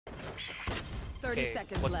30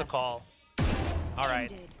 seconds what's left. The call? All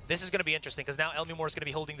right, this is going to be interesting because now Lmemore is going to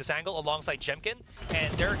be holding this angle alongside Gen.G,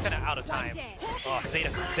 and they're kind of out of time. Oh,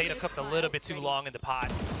 ZETA cooked a little bit too long in the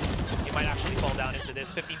pot. He might actually fall down into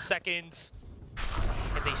this. 15 seconds.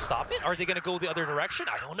 Can they stop it? Are they going to go the other direction?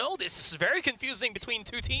 I don't know. This is very confusing between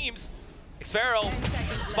two teams. Xfero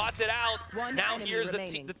spots it out. Now here's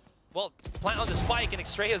the well, plant on the spike, and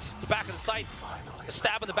Xtrea's the back of the site. A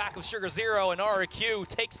stab in the back of Sugar Zero, and RRQ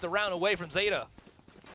takes the round away from ZETA.